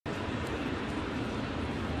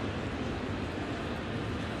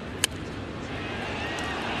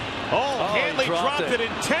Hanley dropped it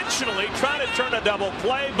intentionally, trying to turn a double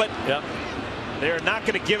play, but they're not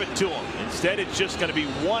going to give it to him. Instead, it's just going to be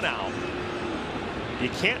 1 out. You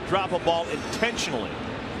can't drop a ball intentionally.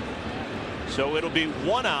 So it'll be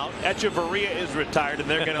 1 out. Echeverria is retired, and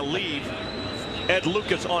they're going to leave Ed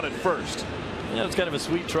Lucas on at first. Yeah, it's kind of a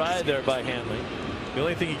sweet try there by Hanley. The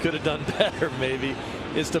only thing he could have done better, maybe,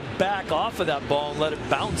 is to back off of that ball and let it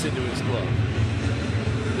bounce into his glove.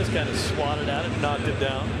 Just kind of swatted at it, knocked it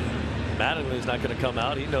down. Mattingly's not going to come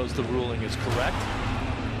out. He knows the ruling is correct.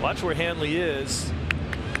 Watch where Hanley is.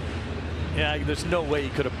 Yeah, there's no way he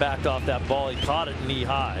could have backed off that ball. He caught it knee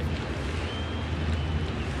high.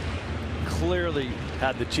 Clearly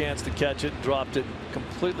had the chance to catch it, dropped it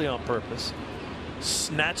completely on purpose,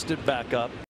 snatched it back up.